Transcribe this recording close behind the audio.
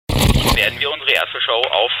werden wir unsere erste Show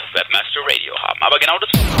auf Webmaster Radio haben. Aber genau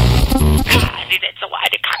das... Sie sind so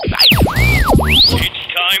eine Kackseite. It's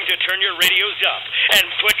time to turn your radios up and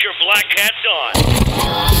put your black hats on.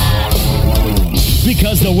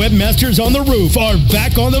 Because the webmasters on the roof are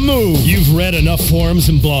back on the move. You've read enough forums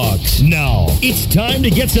and blogs. Now, it's time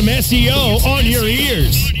to get some SEO on your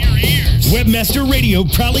ears. Webmaster Radio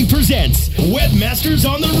proudly presents Webmasters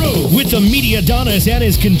on the Roof with the media Adonis and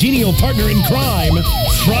his congenial partner in crime,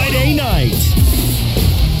 Friday night.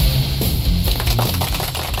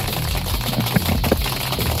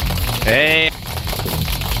 Hey.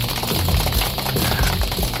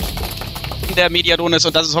 Der Mediadonis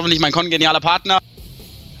und das ist hoffentlich mein kongenialer Partner.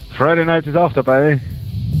 Friday Night ist auch dabei.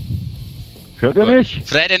 Hört ihr mich?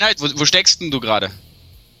 Friday Night, wo steckst denn du gerade?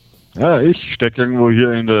 Ja, ich stecke irgendwo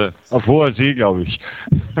hier auf hoher See, glaube ich.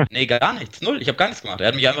 Nee, gar nichts. Null. Ich habe gar nichts gemacht. Er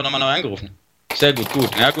hat mich einfach nochmal neu angerufen. Sehr gut, gut.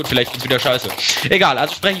 Ja gut, vielleicht ist wieder scheiße. Egal,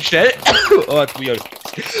 also spreche ich schnell. Oh,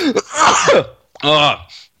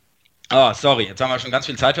 Oh, sorry, jetzt haben wir schon ganz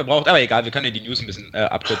viel Zeit verbraucht, aber egal, wir können ja die News ein bisschen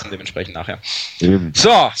abkürzen, dementsprechend nachher. Eben.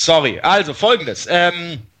 So, sorry, also folgendes.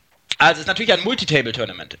 Also es ist natürlich ein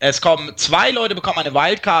Multitable-Tournament. Es kommen 2 Leute, bekommen eine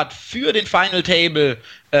Wildcard für den Final Table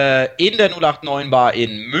in der 089 Bar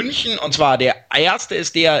in München. Und zwar der erste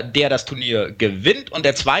ist der das Turnier gewinnt und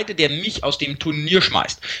der zweite, der mich aus dem Turnier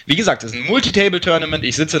schmeißt. Wie gesagt, es ist ein Multitable-Tournament.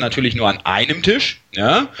 Ich sitze natürlich nur an einem Tisch,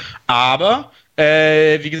 ja, aber...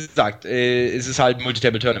 wie gesagt, es ist halt ein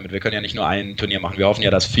Multitable-Tournament. Wir können ja nicht nur ein Turnier machen. Wir hoffen ja,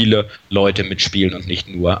 dass viele Leute mitspielen und nicht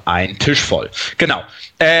nur ein Tisch voll. Genau.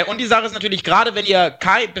 Und die Sache ist natürlich, gerade wenn ihr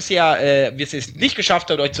bisher es nicht geschafft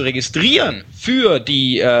habt, euch zu registrieren für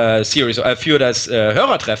die Series, für das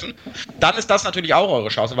Hörertreffen, dann ist das natürlich auch eure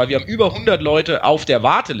Chance, weil wir haben über 100 Leute auf der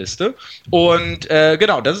Warteliste. Und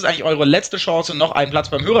genau, das ist eigentlich eure letzte Chance, noch einen Platz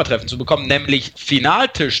beim Hörertreffen zu bekommen, nämlich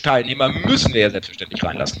Finaltisch-Teilnehmer müssen wir ja selbstverständlich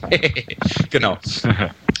reinlassen. Genau.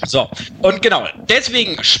 So, und genau,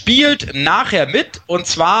 deswegen spielt nachher mit, und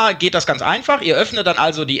zwar geht das ganz einfach. Ihr öffnet dann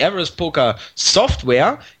also die Everest Poker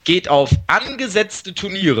Software, geht auf angesetzte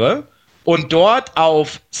Turniere und dort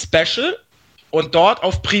auf Special und dort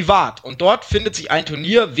auf Privat und dort findet sich ein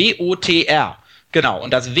Turnier WOTR. Genau,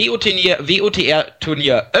 und das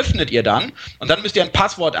WOTR-Turnier öffnet ihr dann und dann müsst ihr ein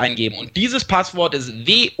Passwort eingeben und dieses Passwort ist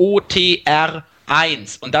WOTR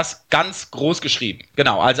 1 und das ganz groß geschrieben.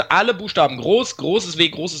 Genau, also alle Buchstaben groß, großes W,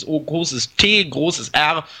 großes O, großes T, großes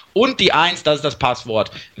R und die 1, das ist das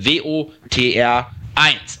Passwort WOTR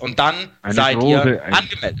 1 und dann seid ihr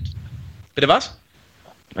angemeldet. Bitte was?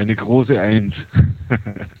 Eine große 1.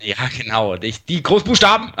 Ja, genau, die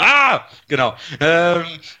Großbuchstaben. Genau.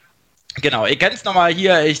 Genau, ihr könnt es nochmal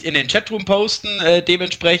hier in den Chatroom posten,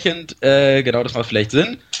 dementsprechend, genau, das macht vielleicht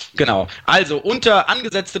Sinn. Genau, also unter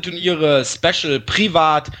angesetzte Turniere, Special,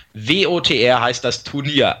 Privat, WOTR heißt das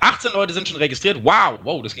Turnier. 18 Leute sind schon registriert,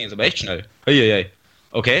 wow, das ging jetzt aber echt schnell. Hey.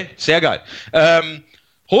 Okay, sehr geil.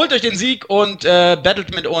 Holt euch den Sieg und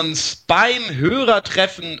battelt mit uns beim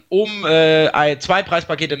Hörertreffen um 2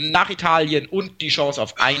 Preispakete nach Italien und die Chance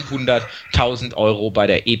auf 100.000 Euro bei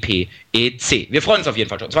der EPEC. Wir freuen uns auf jeden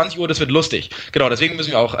Fall schon. 20 Uhr, das wird lustig. Genau, deswegen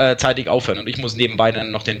müssen wir auch zeitig aufhören und ich muss nebenbei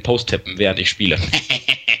dann noch den Post tippen, während ich spiele.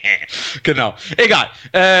 Genau, egal.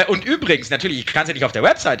 Und übrigens, natürlich, ich kann es ja nicht auf der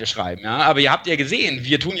Webseite schreiben, ja, aber ihr habt ja gesehen,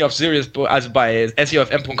 wir tun ja auf also bei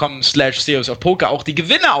seofm.com/seriesofpoker auch die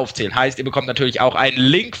Gewinne aufzählen. Heißt, ihr bekommt natürlich auch einen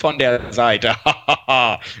Link von der Seite.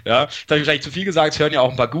 Ja, das habe ich wahrscheinlich zu viel gesagt, es hören ja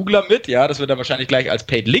auch ein paar Googler mit, ja, das wird dann wahrscheinlich gleich als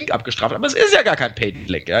Paid Link abgestraft, aber es ist ja gar kein Paid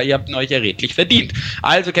Link, ja, ihr habt ihn euch ja redlich verdient.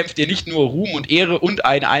 Also kämpft ihr nicht nur Ruhm und Ehre und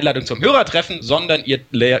eine Einladung zum Hörertreffen, sondern ihr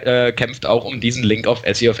kämpft auch um diesen Link auf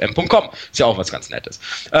seofm.com. Ist ja auch was ganz Nettes.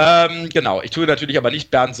 Genau, ich tue natürlich aber nicht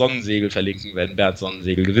Bernd Sonnensegel verlinken, wenn Bernd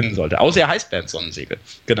Sonnensegel gewinnen sollte. Außer er heißt Bernd Sonnensegel.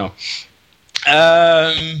 Genau.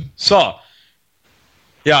 So.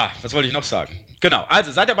 Ja, was wollte ich noch sagen? Genau,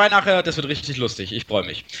 also seid dabei nachher, das wird richtig lustig. Ich freue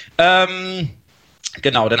mich.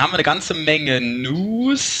 Genau, dann haben wir eine ganze Menge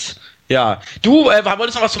News. Ja, du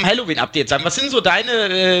wolltest noch was zum Halloween-Update sagen. Was sind so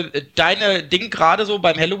deine Dinge gerade so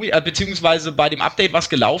beim Halloween, beziehungsweise bei dem Update, was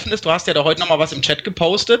gelaufen ist? Du hast ja da heute nochmal was im Chat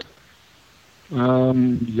gepostet.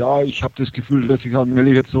 Ja, ich habe das Gefühl, dass sich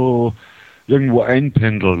allmählich jetzt so irgendwo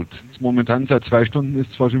einpendelt. Momentan seit 2 Stunden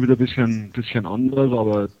ist zwar schon wieder ein bisschen anders,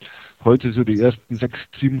 aber heute so die ersten 6,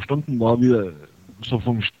 7 Stunden war wieder so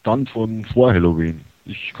vom Stand von vor Halloween.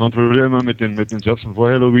 Ich kontrolliere immer mit den Surfs von vor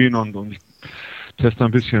Halloween und ich teste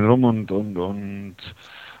ein bisschen rum und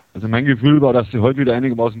also mein Gefühl war, dass sie heute wieder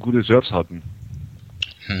einigermaßen gute Surfs hatten.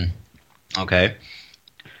 Okay.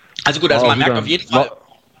 Also gut, also man merkt auf jeden Fall...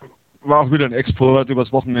 War auch wieder ein Export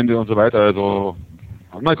übers Wochenende und so weiter, also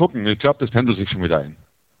mal gucken, ich glaube, das pendelt sich schon wieder ein.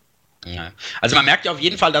 Ja. Also man merkt ja auf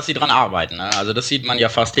jeden Fall, dass sie dran arbeiten. Ne? Also das sieht man ja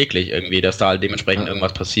fast täglich irgendwie, dass da halt dementsprechend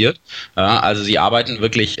irgendwas passiert. Ja, also sie arbeiten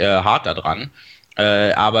wirklich hart daran.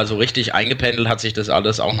 Aber so richtig eingependelt hat sich das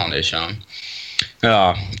alles auch noch nicht. Ja,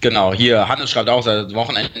 ja, genau. Hier, Hannes schreibt auch, seit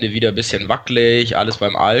Wochenende wieder ein bisschen wackelig, alles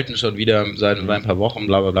beim Alten, schon wieder seit ein paar Wochen,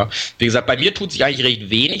 bla bla bla. Wie gesagt, bei mir tut sich eigentlich recht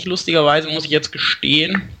wenig, lustigerweise, muss ich jetzt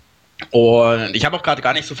gestehen. Und ich habe auch gerade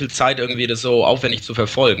gar nicht so viel Zeit, irgendwie das so aufwendig zu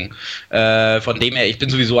verfolgen. Von dem her, ich bin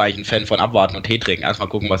sowieso eigentlich ein Fan von Abwarten und Tee trinken. Erstmal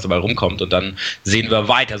gucken, was dabei rumkommt und dann sehen wir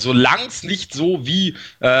weiter. Solange es nicht so wie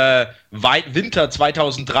Winter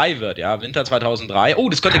 2003 wird. Ja, Winter 2003. Oh,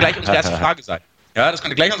 das könnte gleich unsere erste Frage sein. Ja, das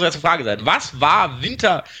könnte gleich unsere erste Frage sein. Was war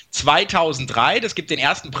Winter 2003? Das gibt den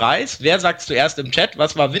ersten Preis. Wer sagt zuerst im Chat?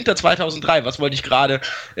 Was war Winter 2003? Was wollte ich gerade,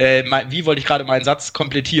 wie wollte ich gerade meinen Satz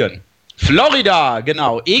komplettieren? Florida,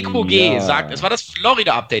 genau. EcoG sagt, es war das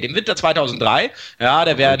Florida-Update im Winter 2003. Ja,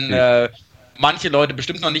 da werden manche Leute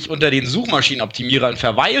bestimmt noch nicht unter den Suchmaschinenoptimierern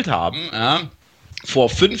verweilt haben. Ja. Vor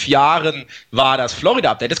 5 Jahren war das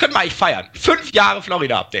Florida-Update. Das können wir eigentlich feiern. 5 Jahre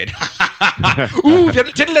Florida-Update. Wir haben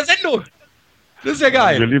den Titel der Sendung. Das ist ja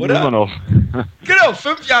geil, wir leben oder? Immer noch. Genau,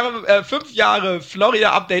 5 Jahre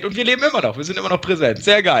Florida-Update und wir leben immer noch. Wir sind immer noch präsent.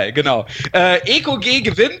 Sehr geil, genau. EcoG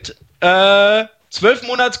gewinnt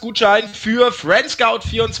 12-Monats-Gutschein für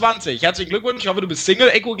Friendscout24. Herzlichen Glückwunsch, ich hoffe, du bist Single,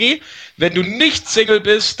 EcoG. Wenn du nicht Single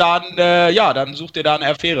bist, dann, dann such dir da eine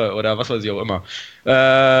Affäre oder was weiß ich auch immer.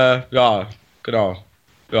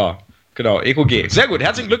 Genau, EcoG. Sehr gut,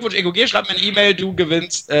 herzlichen Glückwunsch, EcoG. Schreib mir eine E-Mail, du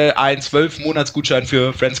gewinnst einen 12-Monats-Gutschein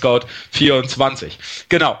für Friendscout24.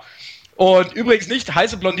 Genau. Und übrigens nicht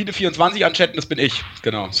heiße Blondine 24 anchatten, das bin ich.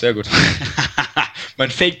 Genau, sehr gut.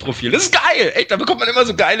 Mein Fake-Profil. Das ist geil! Ey, da bekommt man immer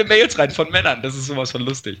so geile Mails rein von Männern. Das ist sowas von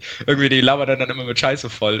lustig. Irgendwie, die labern dann immer mit Scheiße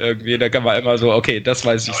voll. Irgendwie, da kann man immer so, okay, das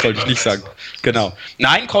weiß ich, sollte ich nicht sagen. Genau.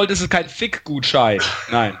 Nein, Colt, das ist kein Fick-Gutschein.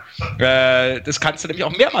 Nein. Das kannst du nämlich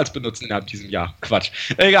auch mehrmals benutzen innerhalb diesem Jahr. Quatsch.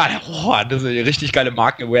 Egal. Das ist eine richtig geile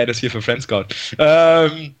Marken-Awareness hier für Friendscout.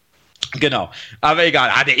 Genau, aber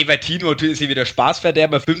egal. Der Evertino ist hier wieder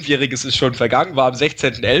Spaßverderber. 5-Jähriges ist schon vergangen, war am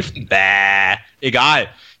 16.11. Egal.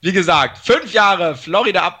 Wie gesagt, 5 Jahre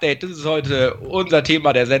Florida-Update, das ist heute unser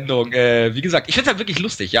Thema der Sendung. Wie gesagt, ich finde es halt wirklich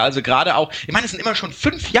lustig, ja, also gerade auch, ich meine, es sind immer schon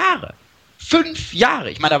 5 Jahre. 5 Jahre.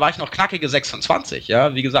 Ich meine, da war ich noch knackige 26,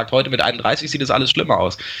 ja. Wie gesagt, heute mit 31 sieht das alles schlimmer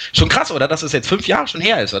aus. Schon krass, oder? Dass es jetzt 5 Jahre schon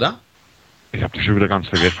her ist, oder? Ich hab dich schon wieder ganz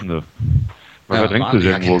vergessen, ne? Man verdrängt das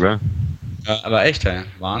irgendwo, gell? Ja, aber echt, ey.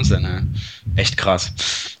 Wahnsinn, ey. Echt krass.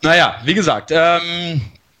 Naja, wie gesagt,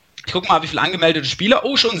 ich guck mal, wie viele angemeldete Spieler.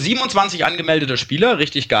 Oh, schon 27 angemeldete Spieler.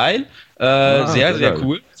 Richtig geil. Sehr, sehr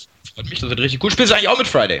cool. Freut mich, das wird richtig cool. Spielst du eigentlich auch mit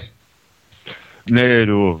Friday? Nee,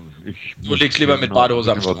 du legst lieber mit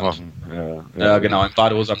Badehose am Strand. Ja, genau, in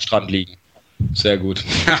Badehose am Strand liegen. Sehr gut.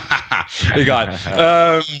 Egal.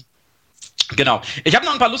 Genau. Ich habe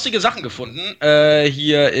noch ein paar lustige Sachen gefunden,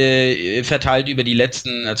 hier verteilt über die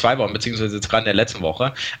letzten 2 Wochen, beziehungsweise jetzt gerade in der letzten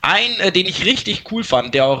Woche. Einen, den ich richtig cool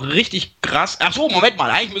fand, der auch richtig krass... Ach so, Moment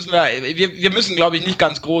mal, eigentlich müssen wir müssen, glaube ich, nicht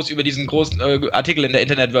ganz groß über diesen großen Artikel in der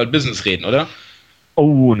Internet World Business reden, oder?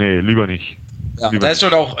 Oh, nee, lieber nicht. Ja, da ist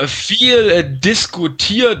schon auch viel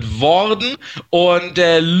diskutiert worden und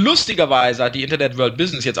lustigerweise hat die Internet World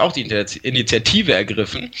Business jetzt auch die Initiative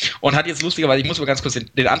ergriffen und hat jetzt lustigerweise, ich muss mal ganz kurz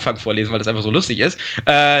den Anfang vorlesen, weil das einfach so lustig ist,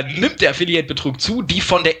 nimmt der Affiliate-Betrug zu. Die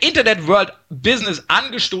von der Internet World Business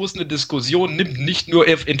angestoßene Diskussion nimmt nicht nur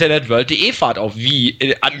auf internetworld.de Fahrt auf,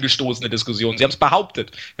 wie angestoßene Diskussion. Sie haben es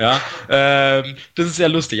behauptet. Ja? Das ist sehr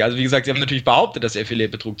lustig. Also wie gesagt, sie haben natürlich behauptet, dass der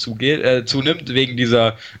Affiliate-Betrug zunimmt, wegen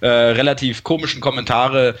dieser relativ komischen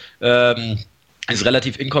Kommentare eines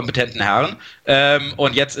relativ inkompetenten Herren.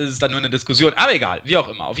 Und jetzt ist es dann nur eine Diskussion. Aber egal, wie auch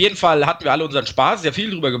immer. Auf jeden Fall hatten wir alle unseren Spaß. Sehr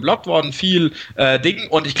viel drüber geblockt worden, viel Ding.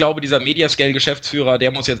 Und ich glaube, dieser Mediascale-Geschäftsführer,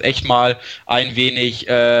 der muss jetzt echt mal ein wenig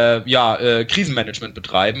Krisenmanagement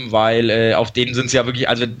betreiben, weil auf denen sind es ja wirklich,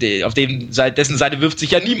 also auf dessen Seite wirft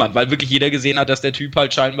sich ja niemand, weil wirklich jeder gesehen hat, dass der Typ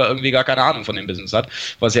halt scheinbar irgendwie gar keine Ahnung von dem Business hat.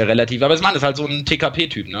 Was ja relativ, aber das ist halt so ein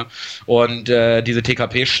TKP-Typ, ne? Und diese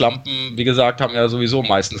TKP-Schlampen, wie gesagt, haben ja sowieso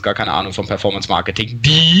meistens gar keine Ahnung vom Performance-Marketing.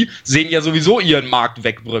 Die sehen ja sowieso ihren Markt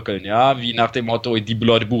wegbröckeln, ja, wie nach dem Motto, die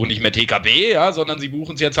Leute buchen nicht mehr TKP, ja, sondern sie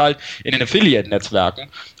buchen es jetzt halt in den Affiliate-Netzwerken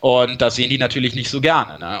und das sehen die natürlich nicht so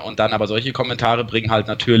gerne, ne? Und dann aber solche Kommentare bringen halt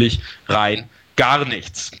natürlich rein gar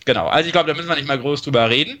nichts. Genau, also ich glaube, da müssen wir nicht mal groß drüber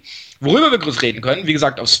reden. Worüber wir groß reden können, wie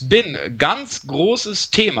gesagt, auf Spin, ganz großes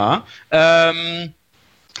Thema,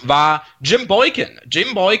 war Jim Boykin.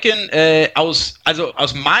 Jim Boykin aus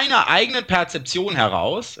meiner eigenen Perzeption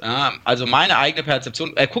heraus,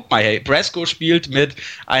 guck mal, hey, Brasco spielt mit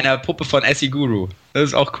einer Puppe von Essie Guru. Das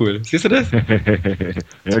ist auch cool. Siehst du das?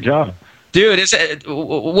 Ja, klar. Dude,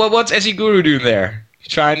 what's SE Guru doing there?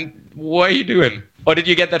 What are you doing? Or did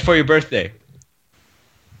you get that for your birthday?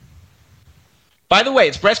 By the way,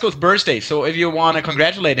 it's Bresco's birthday, so if you want to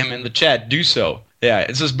congratulate him in the chat, do so. Yeah,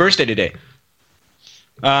 it's his birthday today.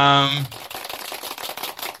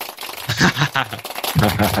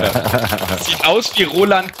 Sieht aus wie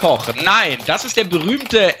Roland Koch. Nein, das ist der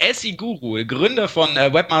berühmte SE Guru, Gründer von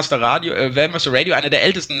Webmaster Radio, einer der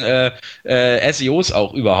ältesten SEOs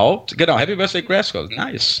auch überhaupt. Genau, Happy Birthday Bresco.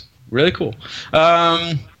 Nice. Really cool.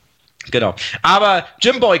 Genau. Aber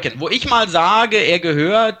Jim Boykin, wo ich mal sage, er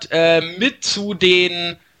gehört mit zu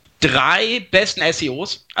den 3 besten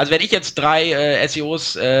SEOs. Also wenn ich jetzt 3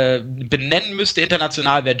 SEOs benennen müsste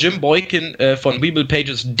international, wäre Jim Boykin von Webuild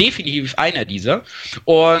Pages definitiv einer dieser.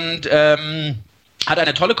 Und hat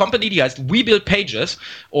eine tolle Company, die heißt Webuild Pages,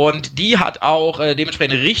 und die hat auch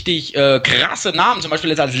dementsprechend richtig krasse Namen. Zum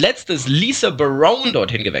Beispiel ist als letztes Lisa Barone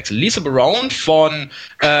dorthin gewechselt. Lisa Barone von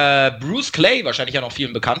Bruce Clay, wahrscheinlich ja noch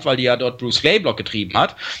vielen bekannt, weil die ja dort Bruce Clay Blog getrieben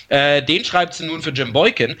hat. Den schreibt sie nun für Jim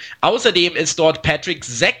Boykin. Außerdem ist dort Patrick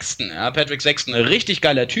Sexton. Ja, Patrick Sexton, ein richtig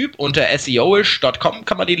geiler Typ. Unter SEOish.com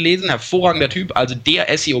kann man den lesen. Hervorragender Typ, also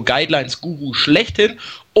der SEO Guidelines Guru schlechthin.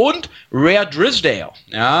 Und Rare Drisdale,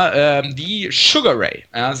 ja, die Sugar Ray,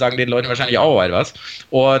 ja, sagen den Leuten wahrscheinlich auch bald was.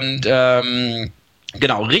 Und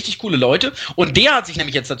genau, richtig coole Leute. Und der hat sich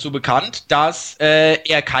nämlich jetzt dazu bekannt, dass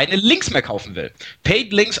er keine Links mehr kaufen will.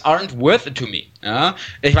 Paid links aren't worth it to me. Ja.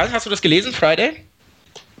 Ich weiß nicht, hast du das gelesen, Friday?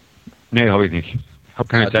 Nee, habe ich nicht. Hab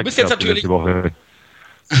keine Zeit. Du bist jetzt natürlich...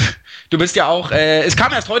 Du bist ja auch, es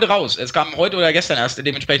kam erst heute raus, es kam heute oder gestern erst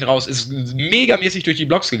dementsprechend raus, ist megamäßig durch die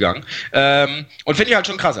Blogs gegangen und finde ich halt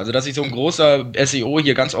schon krass, also dass sich so ein großer SEO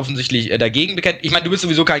hier ganz offensichtlich dagegen bekennt. Ich meine, du bist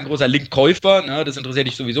sowieso kein großer Linkkäufer, ne? Das interessiert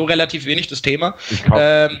dich sowieso relativ wenig, das Thema. Ich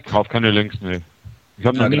kauf keine Links, ne. Ich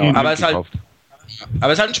habe noch nie einen Link gekauft.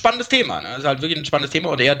 Aber es ist halt ein spannendes Thema, ne? Es ist halt wirklich ein spannendes Thema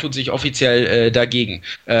und er tut sich offiziell dagegen.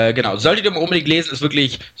 Genau, solltet ihr mal unbedingt lesen, ist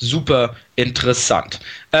wirklich super interessant.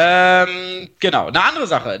 Genau, eine andere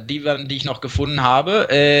Sache, die ich noch gefunden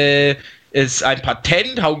habe, ist ein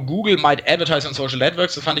Patent, how Google might advertise on social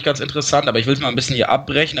networks. Das fand ich ganz interessant, aber ich will es mal ein bisschen hier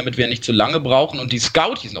abbrechen, damit wir nicht zu lange brauchen und die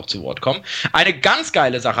Scouties noch zu Wort kommen. Eine ganz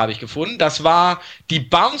geile Sache habe ich gefunden, das war die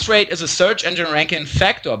Bounce Rate is a Search Engine Ranking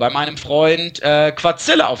Factor bei meinem Freund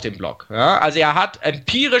Quadzilla auf dem Blog. Ja, also er hat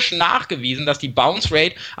empirisch nachgewiesen, dass die Bounce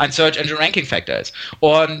Rate ein Search Engine Ranking Factor ist.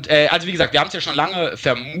 Und also wie gesagt, wir haben es ja schon lange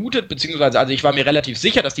vermutet, beziehungsweise also ich war mir relativ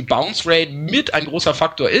sicher, dass die Bounce Rate mit ein großer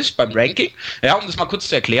Faktor ist beim Ranking. Ja, um das mal kurz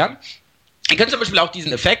zu erklären. Ihr kennt zum Beispiel auch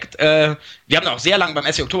diesen Effekt, wir haben auch sehr lange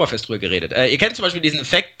beim SE Oktoberfest drüber geredet, ihr kennt zum Beispiel diesen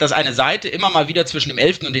Effekt, dass eine Seite immer mal wieder zwischen dem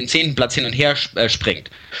 11. und dem 10. Platz hin und her springt.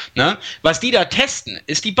 Ne? Was die da testen,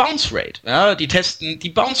 ist die Bounce Rate. Ja? Die testen die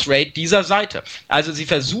Bounce Rate dieser Seite. Also sie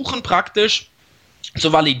versuchen praktisch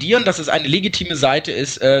zu validieren, dass es eine legitime Seite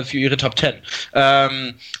ist für ihre Top 10.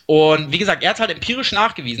 Und wie gesagt, er hat halt empirisch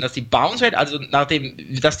nachgewiesen, dass die Bounce Rate, also nachdem,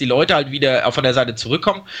 dass die Leute halt wieder von der Seite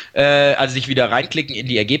zurückkommen, also sich wieder reinklicken in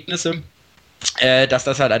die Ergebnisse, dass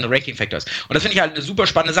das halt ein Ranking-Factor ist. Und das finde ich halt eine super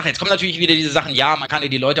spannende Sache. Jetzt kommen natürlich wieder diese Sachen, ja, man kann ja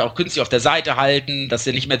die Leute auch künstlich auf der Seite halten, dass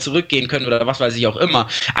sie nicht mehr zurückgehen können oder was weiß ich auch immer.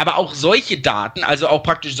 Aber auch solche Daten, also auch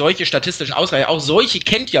praktisch solche statistischen Ausreicher, auch solche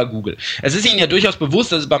kennt ja Google. Es ist ihnen ja durchaus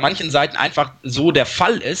bewusst, dass es bei manchen Seiten einfach so der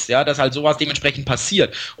Fall ist, ja, dass halt sowas dementsprechend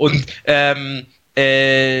passiert. Und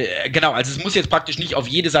genau, also es muss jetzt praktisch nicht auf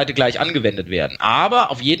jede Seite gleich angewendet werden.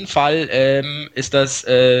 Aber auf jeden Fall ist das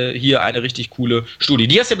hier eine richtig coole Studie.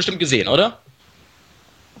 Die hast du ja bestimmt gesehen, oder?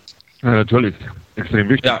 Ja, natürlich. Extrem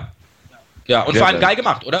wichtig. Ja. Ja, und vor allem geil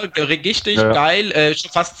gemacht, oder? Richtig geil, schon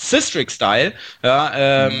fast Systrix-Style,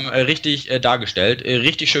 ja, richtig dargestellt,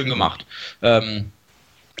 richtig schön gemacht.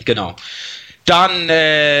 Genau.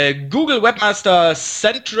 Dann Google Webmaster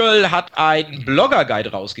Central hat einen Blogger-Guide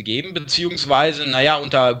rausgegeben, beziehungsweise, naja,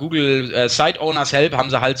 unter Google Site Owners Help haben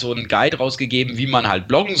sie halt so einen Guide rausgegeben, wie man halt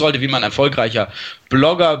bloggen sollte, wie man erfolgreicher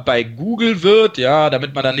Blogger bei Google wird, ja,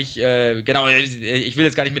 damit man dann nicht, genau, ich will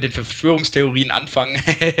jetzt gar nicht mit den Verschwörungstheorien anfangen,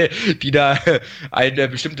 die da ein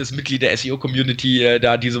bestimmtes Mitglied der SEO-Community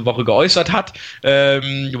da diese Woche geäußert hat.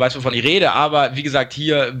 Du weißt, wovon ich rede, aber wie gesagt,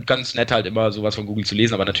 hier ganz nett halt immer sowas von Google zu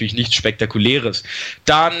lesen, aber natürlich nichts Spektakuläres.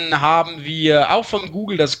 Dann haben wir auch von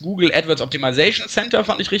Google das Google AdWords Optimization Center,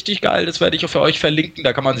 fand ich richtig geil, das werde ich auch für euch verlinken,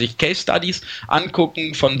 da kann man sich Case Studies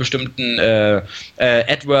angucken von bestimmten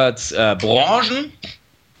AdWords-Branchen.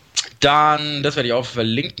 Dann, das werde ich auch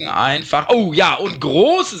verlinken einfach. Oh ja, und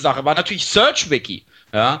große Sache war natürlich SearchWiki.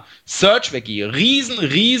 Ja, SearchWiki,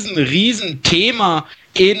 riesen Thema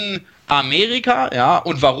in Amerika, ja,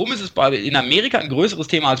 und warum ist es in Amerika ein größeres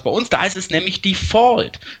Thema als bei uns? Da ist es nämlich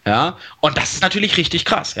Default, ja, und das ist natürlich richtig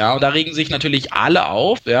krass, ja, und da regen sich natürlich alle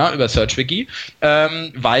auf, ja, über SearchWiki,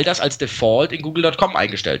 weil das als Default in Google.com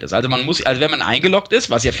eingestellt ist. Also wenn man eingeloggt ist,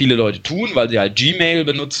 was ja viele Leute tun, weil sie halt Gmail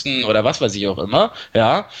benutzen oder was weiß ich auch immer,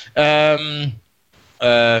 ja,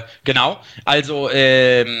 genau, also,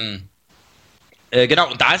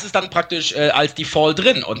 genau, und da ist es dann praktisch als Default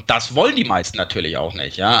drin und das wollen die meisten natürlich auch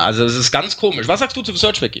nicht, ja, also es ist ganz komisch. Was sagst du zu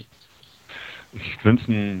SearchWiki? Ich finde es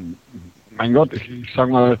mein Gott, ich sag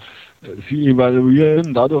mal, sie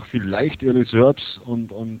evaluieren dadurch vielleicht ihre SERPs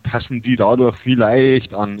und passen die dadurch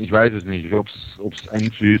vielleicht an. Ich weiß es nicht, ob es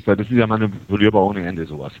einfließt, weil das ist ja manipulierbar ohne Ende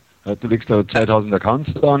sowas. Du legst da 2000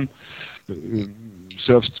 Accounts an,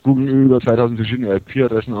 surfst Google über 2000 verschiedene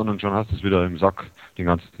IP-Adressen an und schon hast du es wieder im Sack, den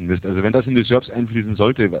ganzen Mist. Also wenn das in die SERPs einfließen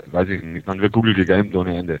sollte, weiß ich nicht, dann wird Google gegamed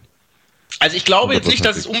ohne Ende. Also ich glaube jetzt nicht,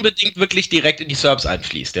 dass es unbedingt wirklich direkt in die SERPs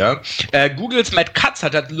einfließt, ja. Googles Matt Cutts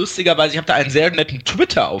hat lustigerweise, ich habe da einen sehr netten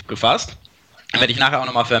Twitter aufgefasst, werde ich nachher auch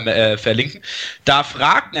nochmal verlinken. Da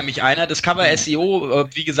fragt nämlich einer, Discover SEO,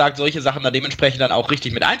 wie gesagt, solche Sachen da dementsprechend dann auch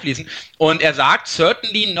richtig mit einfließen. Und er sagt,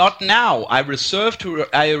 certainly not now. I reserve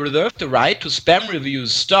the right to spam review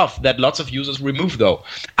stuff that lots of users remove though.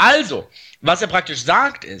 Also, was er praktisch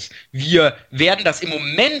sagt ist, wir werden das im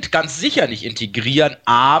Moment ganz sicher nicht integrieren,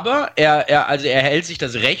 aber er hält sich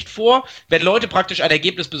das Recht vor, wenn Leute praktisch ein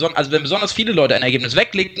Ergebnis wenn besonders viele Leute ein Ergebnis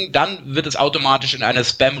wegklicken, dann wird es automatisch in eine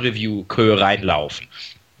Spam-Review-Queue reinlaufen.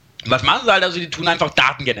 Was machen sie halt? Also die tun einfach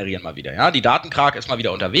Daten generieren mal wieder, ja. Die Datenkrake ist mal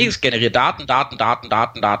wieder unterwegs, generiert Daten,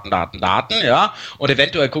 ja. Und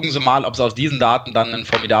eventuell gucken sie mal, ob sie aus diesen Daten dann einen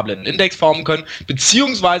formidablen Index formen können,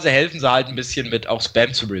 beziehungsweise helfen sie halt ein bisschen mit auch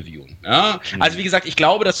Spam zu reviewen, ja. Also wie gesagt, ich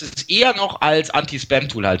glaube, dass sie es eher noch als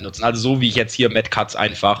Anti-Spam-Tool halt nutzen, also so wie ich jetzt hier Matt Cutts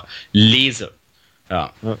einfach lese.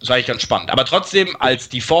 Ja, das war eigentlich ganz spannend. Aber trotzdem, als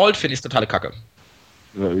Default finde ich es totale Kacke.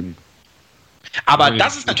 Ja, eben. Aber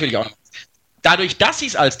das ist natürlich auch noch. Dadurch, dass sie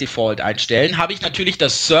es als Default einstellen, habe ich natürlich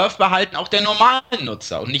das Surfverhalten auch der normalen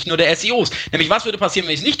Nutzer und nicht nur der SEOs. Nämlich, was würde passieren,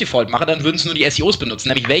 wenn ich es nicht Default mache? Dann würden es nur die SEOs benutzen.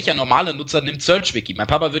 Nämlich, welcher normale Nutzer nimmt SearchWiki? Mein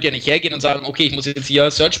Papa wird ja nicht hergehen und sagen, okay, ich muss jetzt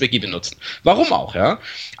hier SearchWiki benutzen. Warum auch, ja?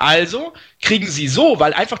 Also kriegen sie so,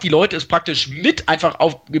 weil einfach die Leute es praktisch mit einfach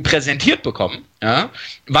präsentiert bekommen, ja?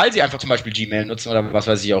 Weil sie einfach zum Beispiel Gmail nutzen oder was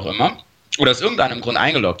weiß ich auch immer. Oder aus irgendeinem Grund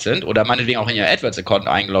eingeloggt sind oder meinetwegen auch in ihr AdWords-Account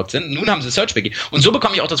eingeloggt sind. Nun haben sie SearchWiki. Und so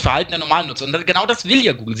bekomme ich auch das Verhalten der normalen Nutzer. Und genau das will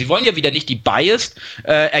ja Google. Sie wollen ja wieder nicht die biased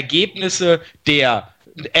Ergebnisse der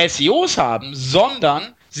SEOs haben,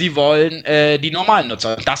 sondern sie wollen die normalen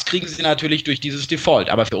Nutzer. Das kriegen sie natürlich durch dieses Default.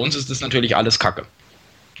 Aber für uns ist das natürlich alles Kacke.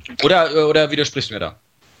 Oder widersprichst du mir da?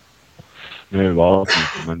 Nee, überhaupt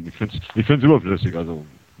nicht. Ich finde es überflüssig. Also,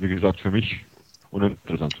 wie gesagt, für mich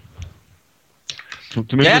uninteressant.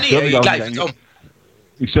 Zumindest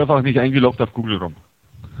ich surfe auch nicht eingeloggt auf Google rum.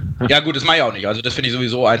 Ja gut, das mache ich auch nicht. Also das finde ich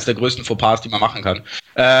sowieso eins der größten Fauxpas, die man machen kann.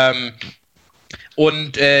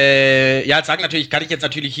 Jetzt kann ich jetzt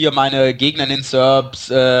natürlich hier meine Gegner in den SERPs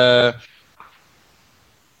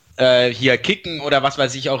hier kicken oder was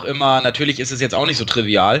weiß ich auch immer. Natürlich ist es jetzt auch nicht so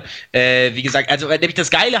trivial. Wie gesagt, also nämlich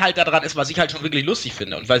das Geile halt daran ist, was ich halt schon wirklich lustig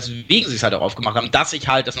finde und weswegen sie es halt auch aufgemacht haben, dass ich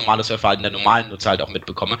halt das normale Surfverhalten der normalen Nutzer halt auch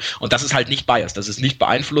mitbekomme und das ist halt nicht biased, das ist nicht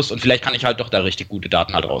beeinflusst und vielleicht kann ich halt doch da richtig gute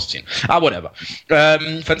Daten halt rausziehen. Aber whatever.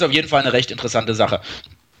 Ich fand es auf jeden Fall eine recht interessante Sache.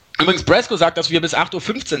 Übrigens, Brasco sagt, dass wir bis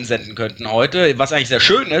 8:15 Uhr senden könnten heute, was eigentlich sehr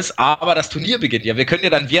schön ist, aber das Turnier beginnt ja. Wir können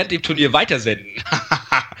ja dann während dem Turnier weitersenden.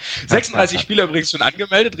 36 Spieler übrigens schon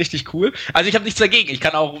angemeldet, richtig cool. Also ich habe nichts dagegen, ich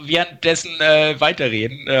kann auch währenddessen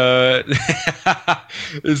weiterreden.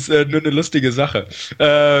 Ist nur eine lustige Sache.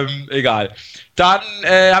 Egal. Dann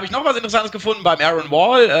habe ich noch was Interessantes gefunden beim Aaron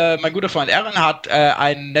Wall. Mein guter Freund Aaron hat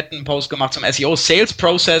einen netten Post gemacht zum SEO Sales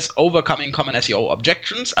Process Overcoming Common SEO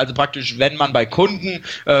Objections. Also praktisch, wenn man bei Kunden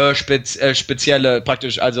spezielle,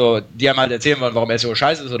 praktisch, also die einem halt erzählen wollen, warum SEO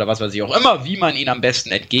scheiße ist oder was weiß ich auch immer, wie man ihnen am besten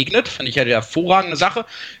entgegnet. Finde ich ja eine hervorragende Sache.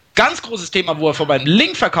 Ganz großes Thema, wo er vor beim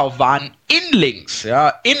Linkverkauf waren, Inlinks.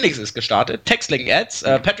 Ja, Inlinks ist gestartet. Textlink-Ads.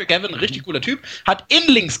 Patrick Evan, richtig cooler Typ, hat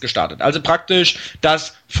Inlinks gestartet. Also praktisch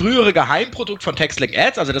das frühere Geheimprodukt von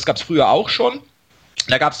Textlink-Ads. Also das gab es früher auch schon.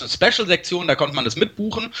 Da gab es eine Special-Sektion, da konnte man das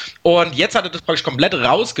mitbuchen und jetzt hat er das praktisch komplett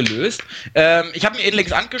rausgelöst. Ich habe mir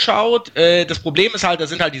Inlinks angeschaut, das Problem ist halt, da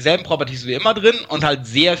sind halt dieselben Properties wie immer drin und halt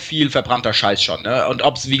sehr viel verbrannter Scheiß schon. Ne? Und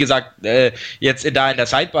ob es, wie gesagt, jetzt da in der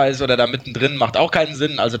Sidebar ist oder da mittendrin, macht auch keinen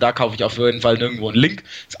Sinn. Also da kaufe ich auf jeden Fall nirgendwo einen Link.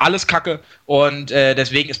 Ist alles Kacke und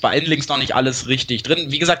deswegen ist bei Inlinks noch nicht alles richtig drin.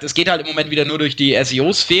 Wie gesagt, es geht halt im Moment wieder nur durch die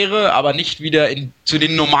SEO-Sphäre, aber nicht wieder zu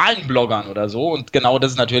den normalen Bloggern oder so und genau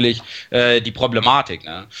das ist natürlich die Problematik. Thematik.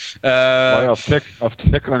 Ne? War ja auf Tech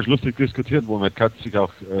ganz lustig diskutiert, wo Matt Katz sich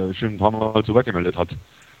auch schon ein paar Mal zu Wort gemeldet hat.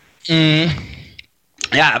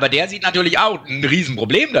 Ja, aber der sieht natürlich auch ein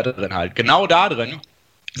Riesenproblem da drin halt. Genau da drin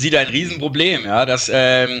sieht er ein Riesenproblem, ja,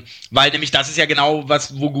 weil nämlich das ist ja genau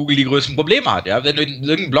wo Google die größten Probleme hat, ja. Wenn du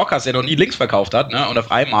irgendeinen Blog hast, der noch nie Links verkauft hat, ne, und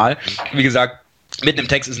auf einmal, wie gesagt, mit einem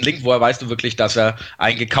Text ist ein Link, woher weißt du wirklich, dass er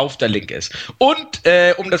ein gekaufter Link ist. Und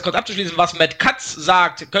um das kurz abzuschließen, was Matt Katz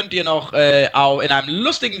sagt, könnt ihr noch auch in einem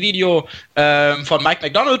lustigen Video von Mike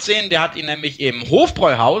McDonald sehen. Der hat ihn nämlich im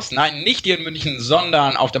Hofbräuhaus, nein, nicht hier in München,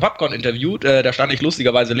 sondern auf der PubCon interviewt. Da stand ich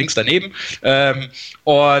lustigerweise links daneben.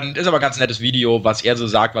 Und ist aber ein ganz nettes Video, was er so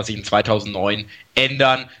sagt, was sich in 2009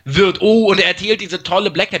 ändern wird. Oh, und er erzählt diese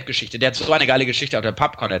tolle Black Hat-Geschichte. Der hat so eine geile Geschichte auf der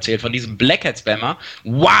PubCon erzählt, von diesem Black Hat-Spammer.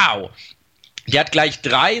 Wow! Der hat gleich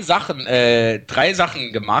drei Sachen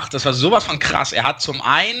gemacht. Das war sowas von krass. Er hat zum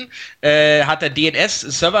einen hat der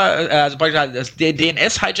DNS-Server, also das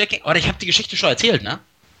DNS-Hijacking. Oder ich habe die Geschichte schon erzählt, ne?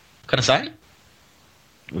 Kann das sein?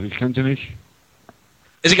 Also ich kannte nicht.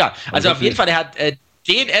 Ist egal. Also auf jeden Fall, er hat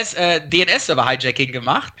DNS-Server-Hijacking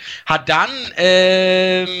gemacht. Hat dann,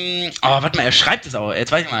 warte mal, er schreibt es auch.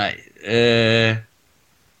 Jetzt weiß ich mal.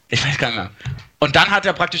 Ich weiß gar nicht mehr. Und dann hat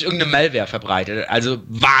er praktisch irgendeine Malware verbreitet. Also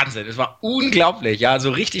Wahnsinn, das war unglaublich, ja, so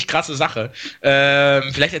richtig krasse Sache.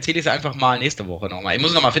 Vielleicht erzähle ich es einfach mal nächste Woche nochmal. Ich muss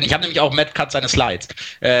es nochmal finden. Ich habe nämlich auch Matt Katz seine Slides.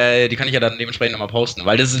 Die kann ich ja dann dementsprechend nochmal posten,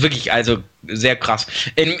 weil das ist wirklich also sehr krass.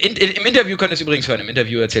 Im Interview könnt ihr es übrigens hören. Im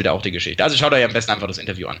Interview erzählt er auch die Geschichte. Also schaut euch am besten einfach das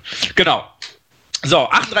Interview an. Genau. So,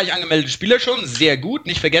 38 angemeldete Spieler schon, sehr gut.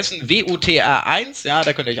 Nicht vergessen, WUTR1, ja,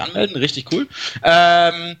 da könnt ihr euch anmelden, richtig cool.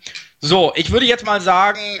 So, ich würde jetzt mal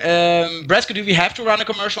sagen, Brasco, do we have to run a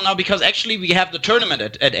commercial now? Because actually we have the tournament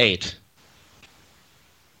at 8.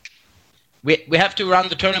 We have to run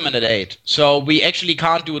the tournament at 8. So we actually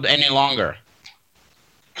can't do it any longer.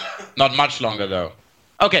 Not much longer though.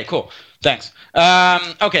 Okay, cool. Thanks.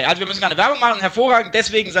 Okay, also wir müssen keine Werbung machen, hervorragend,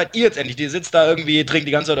 deswegen seid ihr jetzt endlich, ihr sitzt da irgendwie, trinkt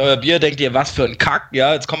die ganze Zeit euer Bier, denkt ihr, was für ein Kack,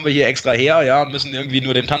 ja, jetzt kommen wir hier extra her, ja, und müssen irgendwie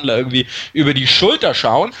nur dem Tandler irgendwie über die Schulter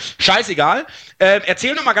schauen, scheißegal.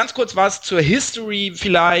 Erzähl noch mal ganz kurz was zur History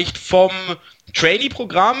vielleicht vom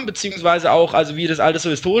Trainee-Programm, beziehungsweise auch, also wie das alles so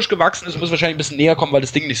historisch gewachsen ist, muss wahrscheinlich ein bisschen näher kommen, weil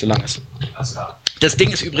das Ding nicht so lang ist. Das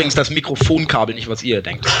Ding ist übrigens das Mikrofonkabel, nicht was ihr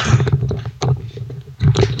denkt.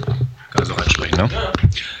 Kann so reinsprechen, ne? Ja.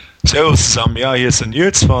 Servus zusammen, ja, hier ist der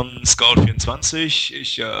Nils von Scout24.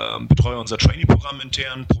 Ich betreue unser Trainee-Programm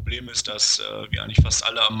intern. Problem ist, dass wie eigentlich fast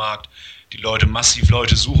alle am Markt die Leute massiv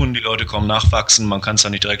Leute suchen, die Leute kommen nachwachsen, man kann es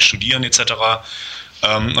dann nicht direkt studieren etc.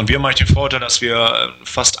 Und wir haben eigentlich den Vorteil, dass wir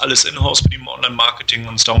fast alles in-house bedienen, Online-Marketing, und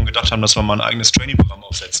uns darum gedacht haben, dass wir mal ein eigenes Trainee-Programm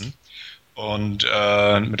aufsetzen. Und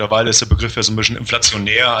mittlerweile ist der Begriff ja so ein bisschen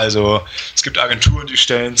inflationär, also es gibt Agenturen, die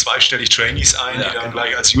stellen zweistellig Trainees ein, die dann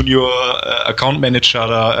gleich als Junior Account Manager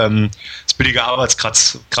da das billige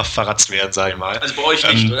Arbeitskraft verratzt werden, sag ich mal. Also bei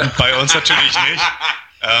euch nicht, oder? Bei uns natürlich nicht.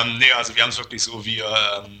 Nee, also wir haben es wirklich so, wir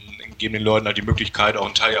geben den Leuten halt die Möglichkeit, auch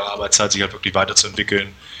einen Teil ihrer Arbeitszeit sich halt wirklich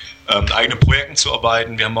weiterzuentwickeln, eigene Projekten zu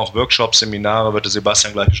arbeiten. Wir haben auch Workshops, Seminare, wird der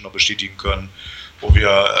Sebastian gleich schon noch bestätigen können, wo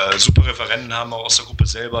wir super Referenten haben, auch aus der Gruppe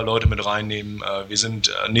selber Leute mit reinnehmen. Wir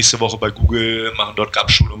sind nächste Woche bei Google, machen dort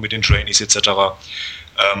GAP-Schulung mit den Trainees etc.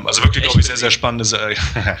 Also wirklich, glaube ich, sehr, sehr spannendes.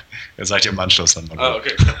 Ja, seid ihr im Anschluss dann.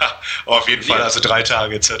 Okay. Auf jeden Fall, also 3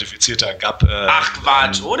 Tage zertifizierter GAP. Ach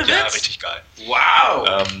Quatsch, ohne Witz? Ja, richtig geil.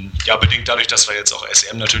 Wow! Ja, bedingt dadurch, dass wir jetzt auch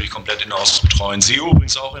SM natürlich komplett in-house betreuen. SEO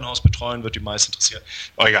übrigens auch in-house betreuen, wird die meisten interessieren.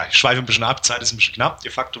 Aber egal, ich schweife ein bisschen ab, Zeit ist ein bisschen knapp.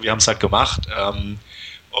 De facto, wir haben es halt gemacht.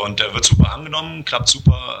 Und wird super angenommen, klappt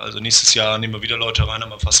super. Also nächstes Jahr nehmen wir wieder Leute rein,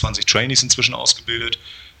 haben wir fast 20 Trainees inzwischen ausgebildet.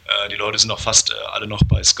 Die Leute sind auch fast alle noch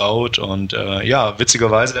bei Scout. Und ja,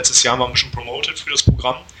 witzigerweise, letztes Jahr haben wir schon promoted für das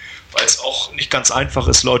Programm, weil es auch nicht ganz einfach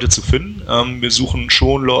ist, Leute zu finden. Wir suchen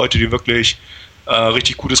schon Leute, die wirklich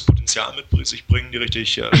richtig gutes Potenzial mit sich bringen, die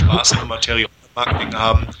richtig Spaß an Materie und Marketing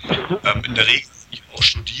haben. In der Regel auch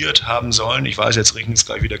studiert haben sollen. Ich weiß, jetzt regnet es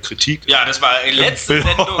gleich wieder Kritik. Ja, das war in letzter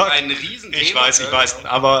Sendung ein Riesenthema. Ich weiß,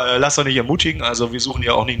 aber lasst doch nicht ermutigen. Also wir suchen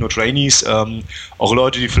ja auch nicht nur Trainees, auch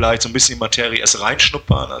Leute, die vielleicht so ein bisschen in die Materie erst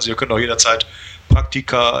reinschnuppern. Also ihr könnt auch jederzeit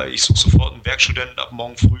Praktika, ich suche sofort einen Werkstudenten ab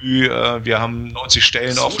morgen früh. Wir haben 90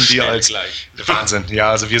 Stellen so offen, die als gleich. Wahnsinn. Ja,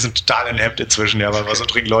 also wir sind total in Hemd inzwischen, ja, weil wir so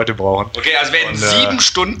dringend Leute brauchen. Okay, also wer in 7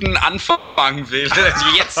 Stunden anfangen will,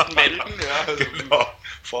 jetzt melden. Ja, genau.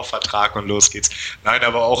 Vorvertrag und los geht's. Nein,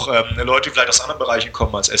 aber auch Leute, die vielleicht aus anderen Bereichen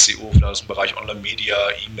kommen als SEO, vielleicht aus dem Bereich Online-Media,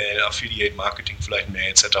 E-Mail, Affiliate-Marketing, vielleicht mehr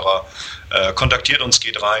etc. Kontaktiert uns,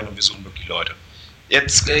 geht rein und wir suchen wirklich Leute.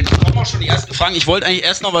 Jetzt kommen auch schon die ersten Fragen. Ich wollte eigentlich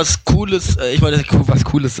erst noch was Cooles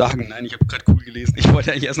sagen. Nein, ich habe gerade cool gelesen. Ich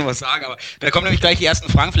wollte eigentlich erst noch was sagen, aber da kommen nämlich gleich die ersten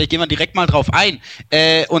Fragen. Vielleicht gehen wir direkt mal drauf ein.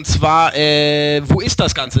 Und zwar, wo ist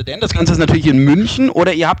das Ganze denn? Das Ganze ist natürlich in München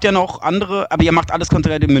oder ihr habt ja noch andere, aber ihr macht alles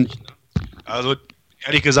konzentriert in München. Also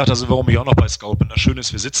ehrlich gesagt, also warum ich auch noch bei Scout bin, das Schöne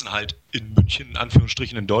ist, wir sitzen halt in München, in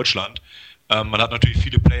Anführungsstrichen in Deutschland. Man hat natürlich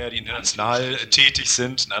viele Player, die international tätig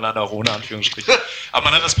sind, nein, auch ohne Anführungsstrichen. Aber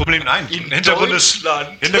man hat das Problem, Hintergrund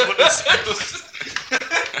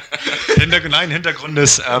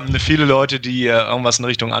ist viele Leute, die irgendwas in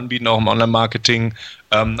Richtung anbieten, auch im Online-Marketing,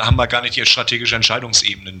 haben wir gar nicht die strategische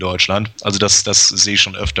Entscheidungsebene in Deutschland. Also das sehe ich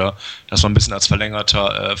schon öfter, dass man ein bisschen als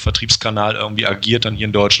verlängerter Vertriebskanal irgendwie agiert dann hier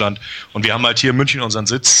in Deutschland. Und wir haben halt hier in München unseren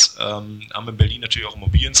Sitz, haben in Berlin natürlich auch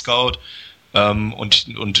Immobilien-Scout.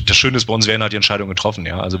 Und das Schöne ist, bei uns werden halt die Entscheidungen getroffen.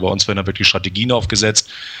 Ja? Also bei uns werden da wirklich Strategien aufgesetzt.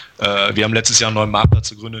 Wir haben letztes Jahr einen neuen Marktplatz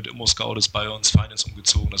gegründet, ImmoScout ist bei uns, Finance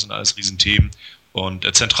umgezogen, das sind alles Riesenthemen. Und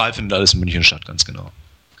zentral findet alles in München statt, ganz genau.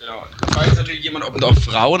 Genau. Da fragt jetzt natürlich jemand, ob auch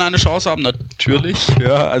Frauen eine Chance haben. Natürlich.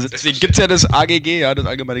 Ja, also deswegen gibt es ja das AGG, ja, das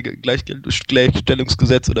Allgemeine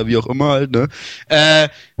Gleichstellungsgesetz oder wie auch immer halt. Ne?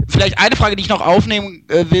 Vielleicht eine Frage, die ich noch aufnehmen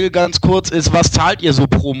will, ganz kurz, ist, was zahlt ihr so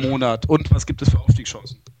pro Monat und was gibt es für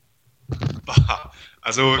Aufstiegschancen?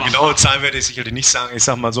 Also genaue Zahlen werde ich sicherlich nicht sagen. Ich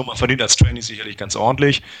sage mal so, man verdient als Trainee sicherlich ganz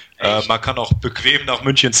ordentlich. Man kann auch bequem nach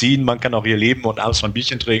München ziehen, man kann auch hier leben und abends mal ein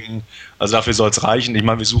Bierchen trinken. Also dafür soll es reichen. Ich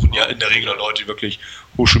meine, wir suchen ja in der Regel Leute, die wirklich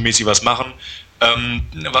hochschulmäßig was machen.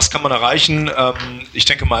 Was kann man erreichen? Ich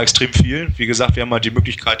denke mal extrem viel. Wie gesagt, wir haben halt die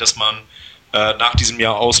Möglichkeit, dass man nach diesem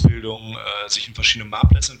Jahr Ausbildung sich in verschiedenen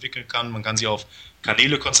Marktplätzen entwickeln kann. Man kann sich auf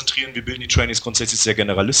Kanäle konzentrieren. Wir bilden die Trainees grundsätzlich sehr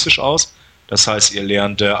generalistisch aus. Das heißt, ihr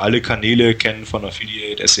lernt alle Kanäle kennen von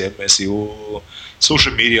Affiliate, SEM, SEO,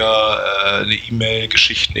 Social Media, E-Mail,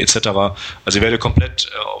 Geschichten etc. Also ihr werdet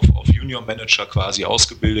komplett auf Junior Manager quasi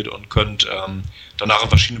ausgebildet und könnt danach in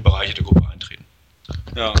verschiedene Bereiche der Gruppe eintreten.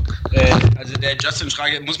 Ja, also der Justin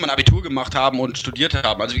fragt, muss man Abitur gemacht haben und studiert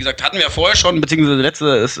haben? Also wie gesagt, hatten wir ja vorher schon, beziehungsweise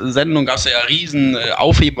letzte Sendung gab es ja riesen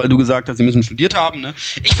Aufheben, weil du gesagt hast, sie müssen studiert haben. Ne?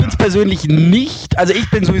 Ich finde es persönlich nicht, also ich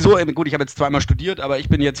bin sowieso, gut, ich habe jetzt zweimal studiert, aber ich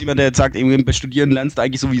bin jetzt jemand, der jetzt sagt, bei Studieren lernst du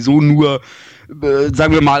eigentlich sowieso nur,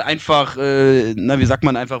 sagen wir mal, einfach, wie sagt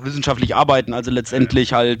man, einfach wissenschaftlich arbeiten, also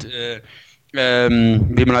letztendlich halt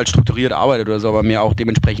wie man halt strukturiert arbeitet oder so, aber mehr auch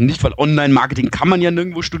dementsprechend nicht, weil Online-Marketing kann man ja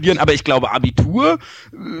nirgendwo studieren, aber ich glaube, Abitur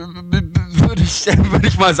würde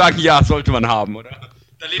ich mal sagen, ja, sollte man haben, oder?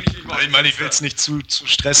 Da lehne ich mich mal. Ich meine, ich will es nicht zu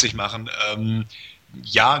stressig machen.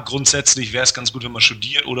 Ja, grundsätzlich wäre es ganz gut, wenn man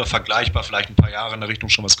studiert oder vergleichbar vielleicht ein paar Jahre in der Richtung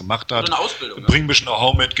schon was gemacht hat. Oder eine Ausbildung. Bringt ein bisschen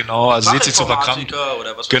Know-how mit, genau. Also seht sich zu verkrampfen.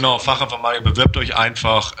 Genau, Fachinformatiker, bewerbt euch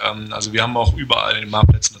einfach. Also wir haben auch überall in den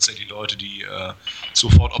Marktplätzen tatsächlich Leute, die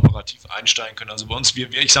sofort operativ einsteigen können. Also bei uns,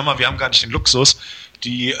 ich sag mal, wir haben gar nicht den Luxus,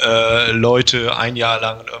 die Leute ein Jahr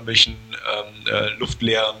lang in irgendwelchen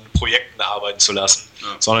luftleeren Projekten arbeiten zu lassen,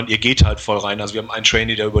 sondern ihr geht halt voll rein. Also wir haben einen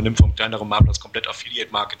Trainee, der übernimmt vom kleineren Marktplatz komplett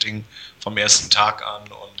Affiliate-Marketing vom ersten Tag an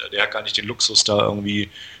und der hat gar nicht den Luxus, da irgendwie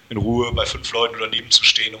in Ruhe bei 5 Leuten daneben zu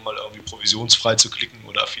stehen, um mal irgendwie provisionsfrei zu klicken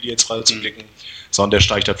oder Affiliates frei zu klicken, sondern der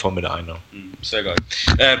steigt halt voll mit ein. Ne? Sehr geil.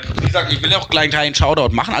 Wie gesagt, ich will auch gleich einen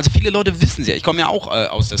Shoutout machen. Also viele Leute wissen es ja. Ich komme ja auch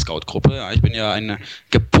aus der Scout-Gruppe. Ja. Ich bin ja ein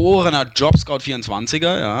geborener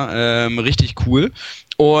Job-Scout-24er. Ja. Richtig cool.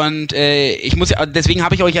 Und deswegen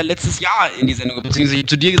habe ich euch ja letztes Jahr in die Sendung, beziehungsweise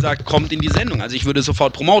zu dir gesagt, kommt in die Sendung. Also ich würde es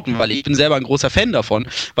sofort promoten, weil ich bin selber ein großer Fan davon,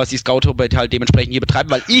 was die Scout-Gruppe halt dementsprechend hier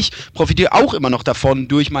betreibt, weil ich profitiere auch immer noch davon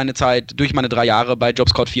durch meine Zeit, durch meine 3 Jahre bei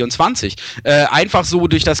JobScout24. Einfach so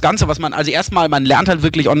durch das Ganze, was man, also erstmal, man lernt halt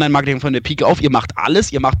wirklich Online-Marketing von der Pike auf. Ihr macht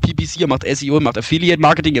alles, ihr macht PPC, ihr macht SEO, ihr macht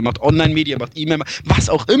Affiliate-Marketing, ihr macht Online-Media, ihr macht E-Mail, was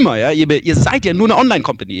auch immer. Ja? Ihr seid ja nur eine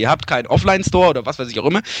Online-Company. Ihr habt keinen Offline-Store oder was weiß ich auch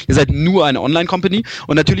immer. Ihr seid nur eine Online-Company.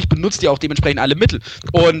 Und natürlich benutzt ihr auch dementsprechend alle Mittel.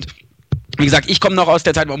 Und wie gesagt, ich komme noch aus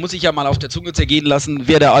der Zeit, man muss sich ja mal auf der Zunge zergehen lassen,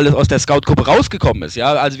 wer da alles aus der Scout-Gruppe rausgekommen ist.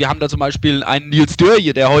 Ja, also wir haben da zum Beispiel einen Nils Dörr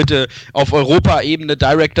hier, der heute auf Europa-Ebene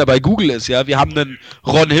Director bei Google ist. Ja, wir haben einen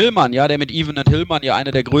Ron Hillmann, ja, der mit Even and Hillmann ja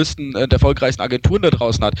eine der größten und erfolgreichsten Agenturen da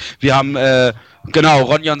draußen hat. Wir haben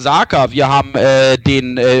Ron Saka, wir haben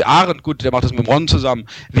den Arendt, gut, der macht das mit Ron zusammen.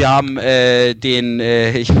 Wir haben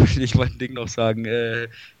ich wollte ein Ding noch sagen,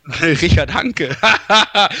 Richard Hanke.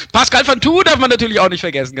 Pascal van Thun darf man natürlich auch nicht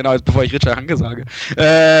vergessen, genau, jetzt bevor ich Richard Hanke sage.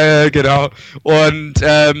 Genau. Und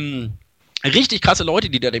richtig krasse Leute,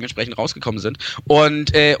 die da dementsprechend rausgekommen sind.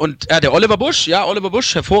 Und der Oliver Busch,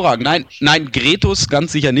 hervorragend. Nein, Gretus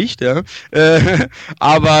ganz sicher nicht, ja.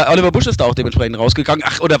 Aber Oliver Busch ist da auch dementsprechend rausgegangen.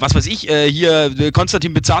 Ach, oder was weiß ich, hier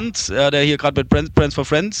Konstantin Bizanz, der hier gerade mit Brands for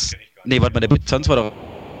Friends. Nee, warte mal, der Bizanz war doch.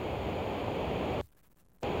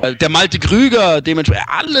 Der Malte Krüger, dementsprechend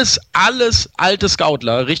alles alte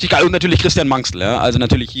Scoutler, richtig geil. Und natürlich Christian Manxl, ja? Also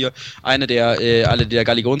natürlich hier eine der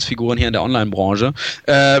Galionsfiguren hier in der Online-Branche.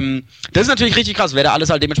 Das ist natürlich richtig krass, wer da alles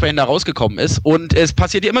halt dementsprechend da rausgekommen ist. Und es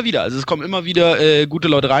passiert immer wieder, also es kommen immer wieder gute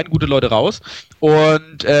Leute rein, gute Leute raus.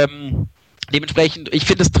 Und dementsprechend, ich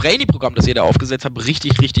finde das Trainee-Programm, das ihr da aufgesetzt habt,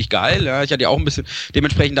 richtig, richtig geil. Ja, ich hatte ja auch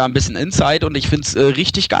dementsprechend da ein bisschen Insight und ich finde es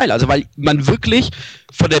richtig geil. Also weil man wirklich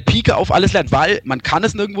von der Pike auf alles lernt, weil man kann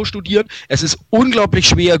es nirgendwo studieren. Es ist unglaublich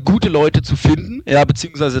schwer, gute Leute zu finden, ja,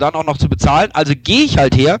 beziehungsweise dann auch noch zu bezahlen. Also gehe ich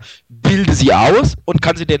halt her, bilde sie aus und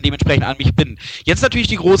kann sie dann dementsprechend an mich binden. Jetzt natürlich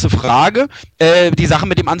die große Frage, die Sache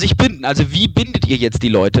mit dem an sich binden. Also wie bindet ihr jetzt die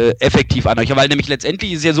Leute effektiv an euch? Weil nämlich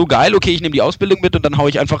letztendlich ist es ja so geil, okay, ich nehme die Ausbildung mit und dann haue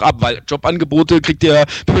ich einfach ab, weil Jobangebote wie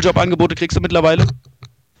viele Jobangebote kriegst du mittlerweile?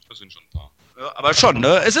 Das sind schon ein paar. Ja, aber schon,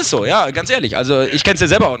 ne? Es ist so, ja, ganz ehrlich. Also ich kenn's ja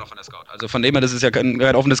selber auch noch von der Scout. Also von dem her, das ist ja kein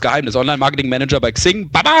offenes Geheimnis. Online-Marketing-Manager bei Xing,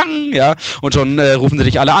 babang, ja, und schon rufen sie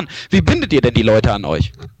dich alle an. Wie bindet ihr denn die Leute an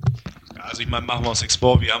euch? Also ich meine, machen wir uns nichts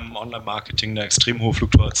vor, wir haben im Online-Marketing eine extrem hohe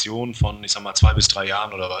Fluktuation von, ich sag mal, 2 bis 3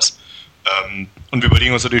 Jahren oder was. Und wir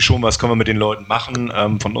überlegen uns natürlich schon, was können wir mit den Leuten machen.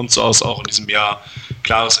 Von uns aus auch in diesem Jahr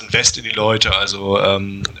klares Invest in die Leute. Also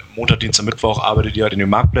Montag, Dienstag, Mittwoch arbeitet ihr halt in den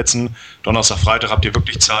Marktplätzen. Donnerstag, Freitag habt ihr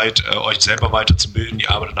wirklich Zeit, euch selber weiterzubilden.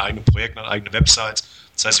 Ihr arbeitet an eigenen Projekten, an eigenen Websites.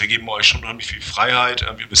 Das heißt, wir geben euch schon unheimlich viel Freiheit.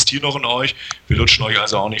 Wir investieren auch in euch. Wir lutschen euch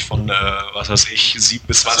also auch nicht von, 7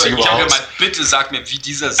 bis 20 Uhr aus. Bitte sag mir, wie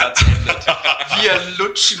dieser Satz endet. Wir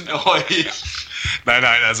lutschen euch. Nein,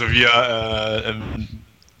 also wir...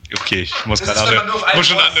 okay, ich muss gerade wenn man nur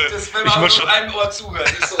auf einem Ohr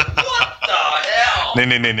zuhört. Ich so, what the hell?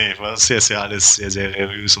 Nee, das ist ja alles sehr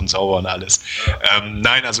seriös und sauber und alles. Ja.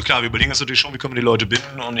 Nein, also klar, wir überlegen uns natürlich schon, wie können wir die Leute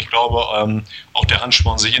binden und ich glaube, auch der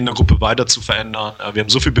Ansporn, sich in der Gruppe weiter zu verändern. Wir haben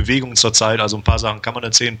so viel Bewegung zurzeit, also ein paar Sachen kann man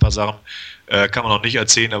erzählen, ein paar Sachen kann man noch nicht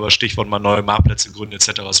erzählen, aber Stichwort mal neue Marktplätze gründen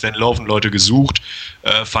etc. Es werden laufend Leute gesucht.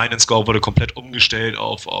 Finance Go wurde komplett umgestellt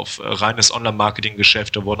auf reines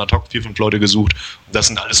Online-Marketing-Geschäft. Da wurden ad hoc 4, 5 Leute gesucht. Und das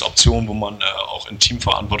sind alles Optionen, wo man auch in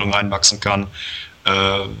Teamverantwortung reinwachsen kann.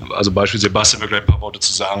 Also Beispiel Sebastian, will gleich ein paar Worte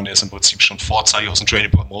zu sagen, der ist im Prinzip schon vorzeitig aus dem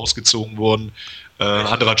Training-Programm rausgezogen worden. Ein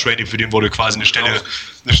anderer Trainee, für den wurde quasi eine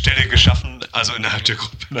Stelle geschaffen, also innerhalb der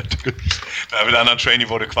Gruppe natürlich. Mit einem anderen Trainee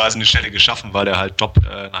wurde quasi eine Stelle geschaffen, weil er halt top in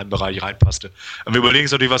einen Bereich reinpasste. Wir überlegen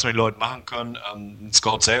uns natürlich, was wir mit den Leuten machen können.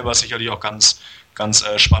 Scout selber ist sicherlich auch ganz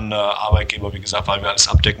spannender Arbeitgeber, wie gesagt, weil wir alles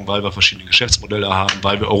abdecken, weil wir verschiedene Geschäftsmodelle haben,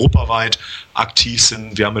 weil wir europaweit aktiv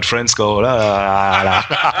sind. Wir haben mit FriendsGo, ja,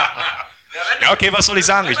 okay, was soll ich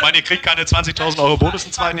sagen? Ich meine, ihr kriegt keine 20.000 Euro Bonus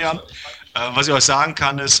in 2 Jahren. Was ich euch sagen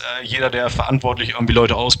kann, ist, jeder, der verantwortlich irgendwie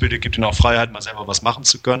Leute ausbildet, gibt ihnen auch Freiheit, mal selber was machen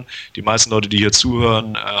zu können. Die meisten Leute, die hier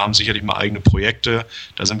zuhören, haben sicherlich mal eigene Projekte.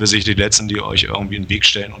 Da sind wir sicherlich die Letzten, die euch irgendwie in den Weg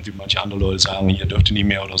stellen und wie manche andere Leute sagen, hier dürft ihr nie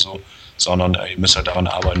mehr oder so, sondern ihr müsst halt daran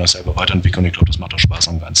arbeiten, das selber weiterentwickeln. Und ich glaube, das macht auch Spaß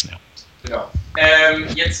am Ganzen, ja. Genau.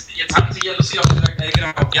 Jetzt hatten Sie ja lustig auch gesagt,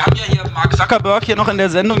 genau, wir haben ja hier Mark Zuckerberg hier noch in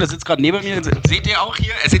der Sendung, der sitzt gerade neben mir, seht ihr auch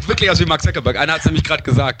hier? Er sieht wirklich aus wie Mark Zuckerberg, einer hat es nämlich gerade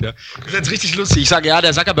gesagt, ja. Das ist jetzt richtig lustig, ich sage, ja,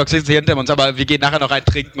 der Zuckerberg sitzt hier hinter uns, aber wir gehen nachher noch einen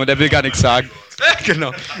trinken und er will gar nichts sagen.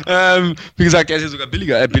 Genau. Wie gesagt, er ist ja sogar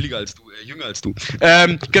billiger als du, jünger als du.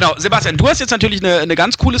 Genau, Sebastian, du hast jetzt natürlich eine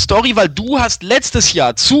ganz coole Story, weil du hast letztes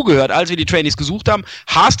Jahr zugehört, als wir die Trainees gesucht haben,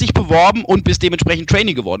 hast dich beworben und bist dementsprechend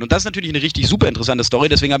Trainee geworden. Und das ist natürlich eine richtig super interessante Story,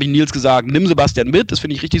 deswegen habe ich Nils gesagt, nimm Sebastian mit, das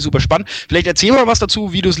finde ich richtig super spannend. Vielleicht erzähl mal was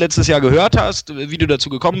dazu, wie du es letztes Jahr gehört hast, wie du dazu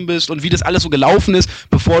gekommen bist und wie das alles so gelaufen ist,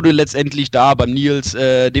 bevor du letztendlich da beim Nils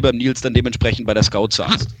dann dementsprechend bei der Scout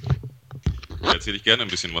saßt. Da erzähle ich gerne ein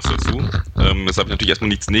bisschen was dazu. Jetzt habe ich natürlich erstmal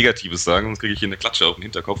nichts Negatives sagen, sonst kriege ich hier eine Klatsche auf den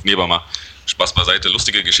Hinterkopf. Nee, aber mal Spaß beiseite,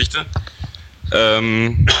 lustige Geschichte.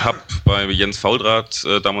 Hab bei Jens Fauldraht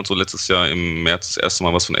damals so letztes Jahr im März das erste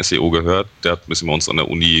Mal was von SEO gehört. Der hat ein bisschen bei uns an der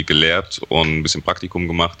Uni gelehrt und ein bisschen Praktikum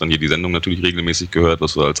gemacht. Dann hier die Sendung natürlich regelmäßig gehört,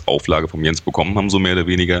 was wir als Auflage vom Jens bekommen haben, so mehr oder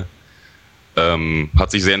weniger.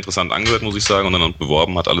 Hat sich sehr interessant angehört, muss ich sagen, und dann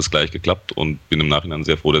beworben, hat alles gleich geklappt und bin im Nachhinein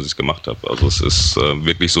sehr froh, dass ich es gemacht habe. Also es ist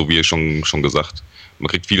wirklich so, wie schon gesagt, man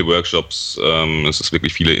kriegt viele Workshops, es ist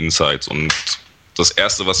wirklich viele Insights und das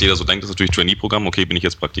Erste, was jeder so denkt, ist natürlich Trainee-Programm, okay, bin ich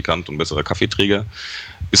jetzt Praktikant und besserer Kaffeeträger,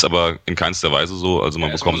 ist aber in keinster Weise so, also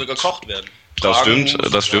man bekommt... sogar gekocht werden.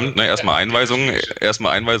 Das stimmt, ne, erstmal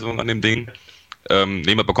Einweisungen an dem Ding. Man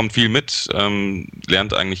bekommt viel mit,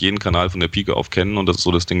 lernt eigentlich jeden Kanal von der Pike auf kennen und das ist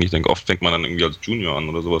so das Ding, ich denke, oft fängt man dann irgendwie als Junior an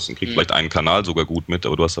oder sowas und kriegt vielleicht einen Kanal sogar gut mit,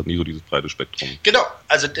 aber du hast halt nie so dieses breite Spektrum. Genau,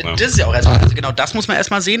 also das ist ja auch erstmal, also genau das muss man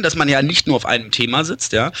erstmal sehen, dass man ja nicht nur auf einem Thema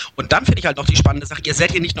sitzt, ja, und dann finde ich halt noch die spannende Sache, ihr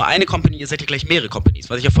seid hier nicht nur eine Company, ihr seid hier gleich mehrere Companies,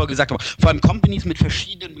 was ich ja vorher gesagt habe, vor allem Companies mit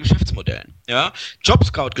verschiedenen Geschäftsmodellen, ja,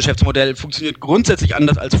 JobScout-Geschäftsmodell funktioniert grundsätzlich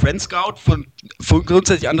anders als Friend Scout,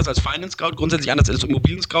 grundsätzlich anders als Finance Scout, grundsätzlich anders als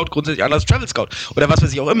Immobilien Scout, grundsätzlich anders als Travel Scout oder was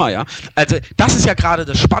weiß ich auch immer, ja. Also das ist ja gerade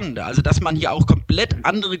das Spannende, also dass man hier auch komplett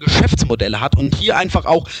andere Geschäftsmodelle hat und hier einfach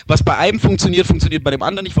auch, was bei einem funktioniert bei dem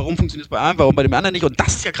anderen nicht, warum funktioniert es bei einem, warum bei dem anderen nicht und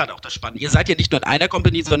das ist ja gerade auch das Spannende. Ihr seid ja nicht nur in einer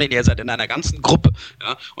Company, sondern ihr seid in einer ganzen Gruppe,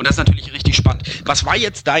 ja, und das ist natürlich richtig spannend. Was war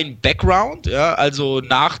jetzt dein Background, ja, also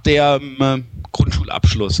nach dem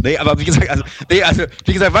Grundschulabschluss? Aber wie gesagt,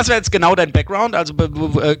 was war jetzt genau dein Background? Also,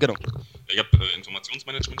 genau. Ich habe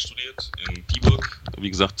Informationsmanagement studiert in Dieburg. Wie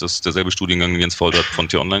gesagt, das ist derselbe Studiengang, den Jens Voldert von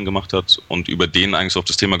T-Online gemacht hat und über den eigentlich so auf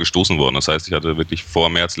das Thema gestoßen worden. Das heißt, ich hatte wirklich vor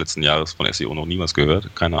März letzten Jahres von SEO noch nie was gehört.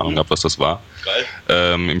 Keine Ahnung gehabt, was das war.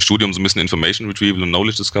 Geil. Im Studium so ein bisschen Information Retrieval und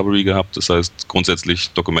Knowledge Discovery gehabt. Das heißt,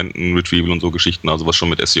 grundsätzlich Dokumenten Retrieval und so Geschichten, also was schon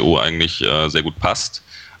mit SEO eigentlich sehr gut passt,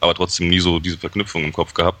 aber trotzdem nie so diese Verknüpfung im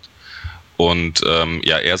Kopf gehabt. Und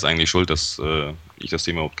er ist eigentlich schuld, dass ich das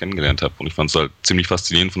Thema überhaupt kennengelernt habe. Und ich fand es halt ziemlich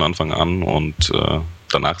faszinierend von Anfang an. Und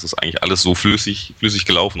danach ist es eigentlich alles so flüssig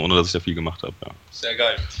gelaufen, ohne dass ich da viel gemacht habe. Ja. Sehr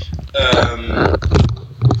geil.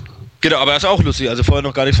 Genau, aber das ist auch lustig. Also vorher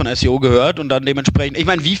noch gar nichts von SEO gehört und dann dementsprechend. Ich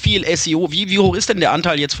meine, wie viel SEO, wie hoch ist denn der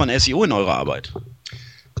Anteil jetzt von SEO in eurer Arbeit?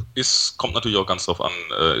 Kommt natürlich auch ganz drauf an,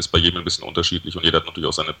 ist bei jedem ein bisschen unterschiedlich und jeder hat natürlich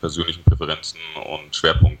auch seine persönlichen Präferenzen und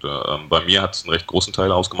Schwerpunkte. Bei mir hat es einen recht großen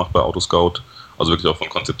Teil ausgemacht bei Autoscout, also wirklich auch von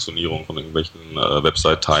Konzeptionierung, von irgendwelchen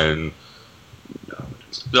Website-Teilen.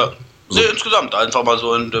 Ja. So insgesamt einfach mal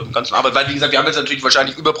so in der ganzen Arbeit, weil wie gesagt, wir haben jetzt natürlich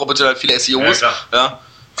wahrscheinlich überproportional viele SEOs. Ja,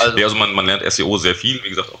 also man lernt SEO sehr viel, wie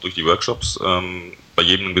gesagt, auch durch die Workshops. Bei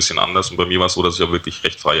jedem ein bisschen anders und bei mir war es so, dass ich ja wirklich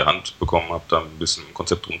recht freie Hand bekommen habe, da ein bisschen ein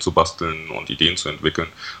Konzept drum zu basteln und Ideen zu entwickeln.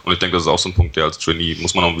 Und ich denke, das ist auch so ein Punkt, der als Trainee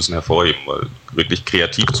muss man auch ein bisschen hervorheben, weil wirklich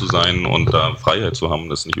kreativ zu sein und da Freiheit zu haben,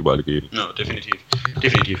 das ist nicht überall gegeben. Ja, definitiv.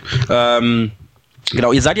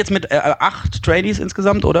 Genau, ihr seid jetzt mit 8 Trainees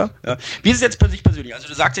insgesamt, oder? Ja. Wie ist es jetzt persönlich? Also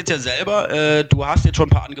du sagst jetzt ja selber, du hast jetzt schon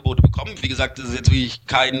ein paar Angebote bekommen. Wie gesagt, das ist jetzt wirklich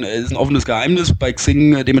ist ein offenes Geheimnis. Bei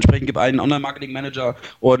Xing dementsprechend gibt einen Online-Marketing-Manager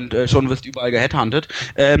und schon wirst du überall geheadhuntet.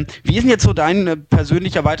 Wie ist denn jetzt so dein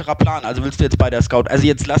persönlicher weiterer Plan? Also willst du jetzt bei der Scout, also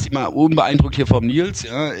jetzt lass dich mal unbeeindruckt hier vom Nils,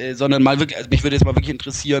 ja, sondern mal wirklich, also mich würde jetzt mal wirklich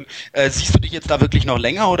interessieren, siehst du dich jetzt da wirklich noch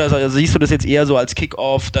länger oder siehst du das jetzt eher so als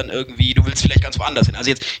Kick-Off dann irgendwie, du willst vielleicht ganz woanders hin? Also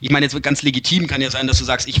jetzt, ich meine jetzt ganz legitim kann ja sein, dass du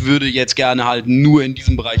sagst, ich würde jetzt gerne halt nur in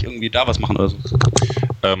diesem Bereich irgendwie da was machen oder so.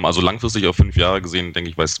 Also langfristig auf 5 Jahre gesehen,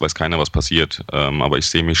 denke ich, weiß keiner, was passiert. Aber ich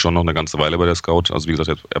sehe mich schon noch eine ganze Weile bei der Scout. Also wie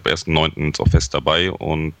gesagt, ab 1.9. ist auch fest dabei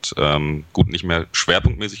und gut, nicht mehr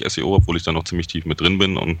schwerpunktmäßig SEO, obwohl ich da noch ziemlich tief mit drin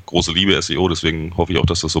bin und große Liebe SEO, deswegen hoffe ich auch,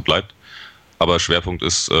 dass das so bleibt. Aber Schwerpunkt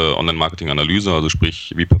ist Online-Marketing-Analyse, also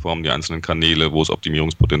sprich, wie performen die einzelnen Kanäle, wo ist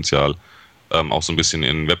Optimierungspotenzial, auch so ein bisschen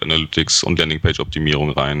in Web-Analytics und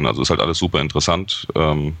Landingpage-Optimierung rein. Also ist halt alles super interessant.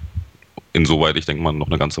 Insoweit, ich denke mal, noch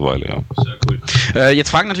eine ganze Weile, ja. Sehr cool.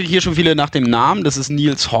 Jetzt fragen natürlich hier schon viele nach dem Namen. Das ist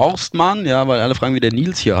Nils Horstmann, ja, weil alle fragen, wie der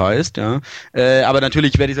Nils hier heißt, ja. Aber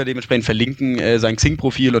natürlich werde ich es ja dementsprechend verlinken, sein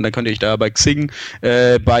Xing-Profil, und dann könnt ihr euch da bei Xing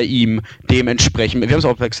bei ihm dementsprechend. Wir haben es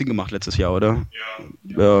auch bei Xing gemacht letztes Jahr, oder?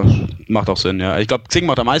 Ja. Macht auch Sinn, ja. Ich glaube, Xing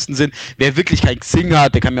macht am meisten Sinn. Wer wirklich kein Xing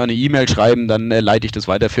hat, der kann mir auch eine E-Mail schreiben, dann leite ich das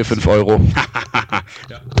weiter für 5 €.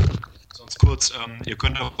 Ja. Sonst kurz, ihr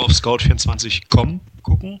könnt auch auf Scout24.com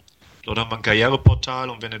gucken. Dort haben wir ein Karriereportal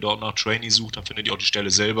und wenn ihr dort nach Trainee sucht, dann findet ihr auch die Stelle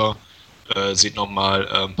selber. Seht nochmal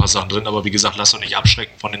ein paar Sachen drin, aber wie gesagt, lasst euch nicht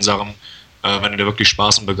abschrecken von den Sachen. Wenn ihr da wirklich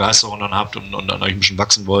Spaß und Begeisterung dann habt und an euch ein bisschen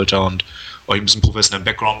wachsen wollt und euch ein bisschen professionellen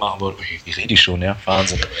Background machen wollt. Wie rede ich schon, ja?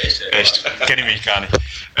 Wahnsinn. Echt, kenne ich mich gar nicht.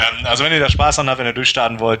 Also wenn ihr da Spaß dran habt, wenn ihr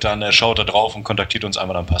durchstarten wollt, dann schaut da drauf und kontaktiert uns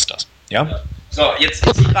einmal, dann passt das. Ja? So, jetzt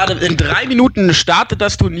ist gerade in 3 Minuten startet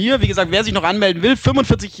das Turnier. Wie gesagt, wer sich noch anmelden will,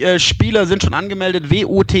 45 Spieler sind schon angemeldet,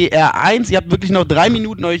 WOTR1. Ihr habt wirklich noch 3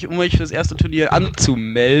 Minuten, um euch für das erste Turnier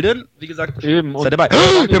anzumelden. Wie gesagt, seid dabei.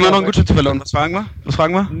 Wir haben ja noch einen Gutschein zu verloren. Was fragen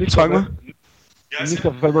wir?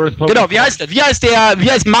 Genau, wie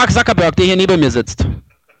heißt Mark Zuckerberg, der hier neben mir sitzt?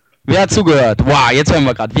 Wer hat zugehört? Wow, jetzt hören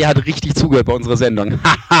wir gerade. Wer hat richtig zugehört bei unserer Sendung?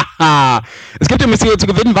 Es gibt übrigens hier zu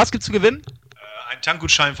gewinnen. Was gibt's zu gewinnen? Ein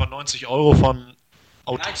Tankgutschein von 90 € von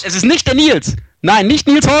Autos. Nein, es ist nicht der Nils. Nein, nicht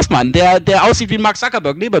Nils Horstmann, der aussieht wie Mark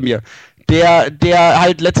Zuckerberg neben mir. Der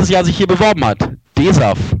halt letztes Jahr sich hier beworben hat.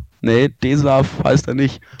 Desaf. Nee, Desaf heißt er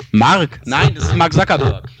nicht. Mark. Nein, das ist Mark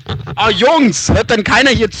Zuckerberg. Oh Jungs, hört denn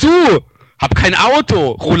keiner hier zu? Hab kein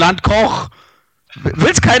Auto. Roland Koch.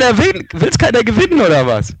 Will's keiner gewinnen oder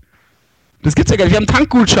was? Das gibt's ja gar nicht. Wir haben einen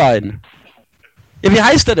Tankgutschein. Ja, wie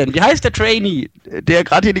heißt er denn? Wie heißt der Trainee, der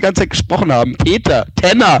gerade hier die ganze Zeit gesprochen haben? Peter,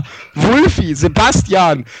 Tenner, Wulfi,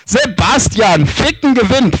 Sebastian. Ficken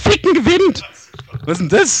gewinnt. Was ist denn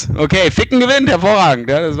das? Okay, Ficken gewinnt, hervorragend.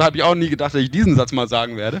 Ja, das habe ich auch nie gedacht, dass ich diesen Satz mal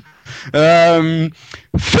sagen werde.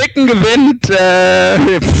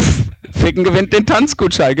 Ficken gewinnt den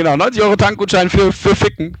Tanzgutschein, genau. 90 Euro Tankgutschein für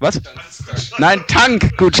Ficken. Was? Nein,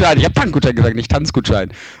 Tankgutschein. Ich habe Tankgutschein gesagt, nicht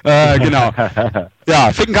Tanzgutschein. Genau.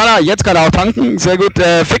 Ja, Ficken kann er, jetzt kann er auch tanken. Sehr gut.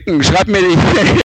 Ficken, schreibt mir die